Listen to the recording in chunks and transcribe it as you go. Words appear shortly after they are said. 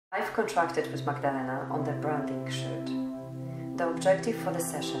I've contracted with Magdalena on the branding shoot. The objective for the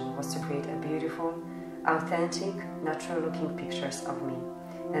session was to create a beautiful, authentic, natural-looking pictures of me,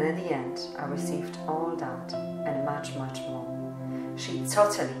 and at the end I received all that and much more. She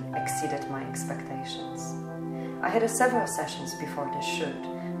totally exceeded my expectations. I had several sessions before the shoot,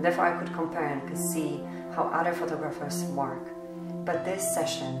 and therefore I could compare and could see how other photographers work, but this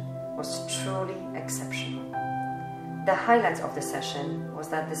session was truly exceptional. The highlight of the session was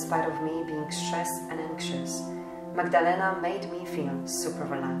that despite of me being stressed and anxious, Magdalena made me feel super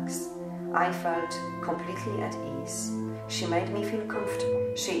relaxed. I felt completely at ease. She made me feel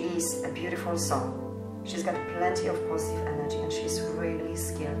comfortable. She is a beautiful soul. She's got plenty of positive energy and she's really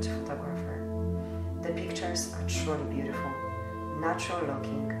skilled photographer. The pictures are truly beautiful, natural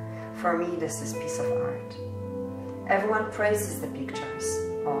looking. For me, this is a piece of art. Everyone praises the pictures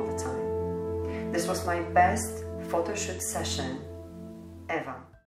all the time. This was my best photo shoot session ever.